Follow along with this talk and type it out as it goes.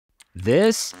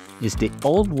This is the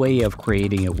old way of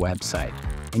creating a website.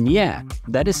 And yeah,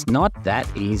 that is not that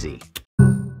easy.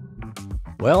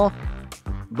 Well,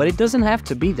 but it doesn't have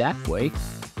to be that way.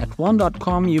 At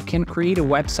One.com, you can create a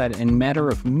website in a matter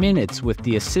of minutes with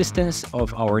the assistance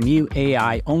of our new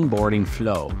AI onboarding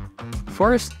flow.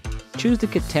 First, choose the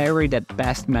category that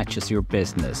best matches your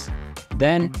business.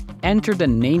 Then, enter the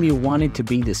name you want it to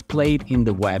be displayed in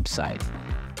the website.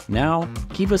 Now,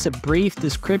 give us a brief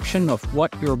description of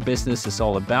what your business is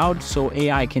all about so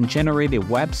AI can generate a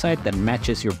website that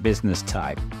matches your business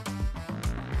type.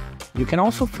 You can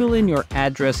also fill in your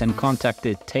address and contact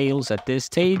details at this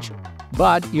stage,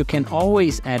 but you can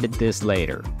always edit this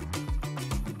later.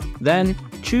 Then,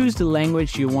 choose the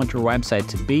language you want your website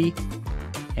to be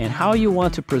and how you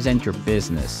want to present your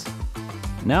business.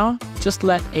 Now, just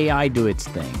let AI do its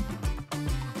thing.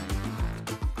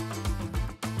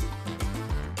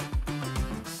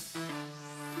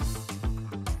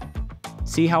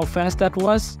 See how fast that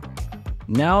was?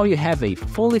 Now you have a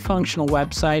fully functional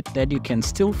website that you can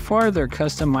still further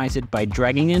customize it by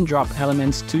dragging and drop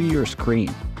elements to your screen.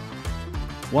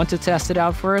 Want to test it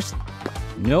out first?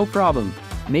 No problem.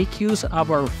 Make use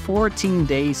of our 14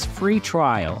 days free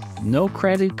trial. No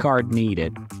credit card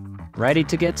needed. Ready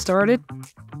to get started?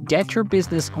 Get your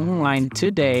business online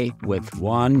today with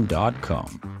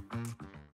One.com.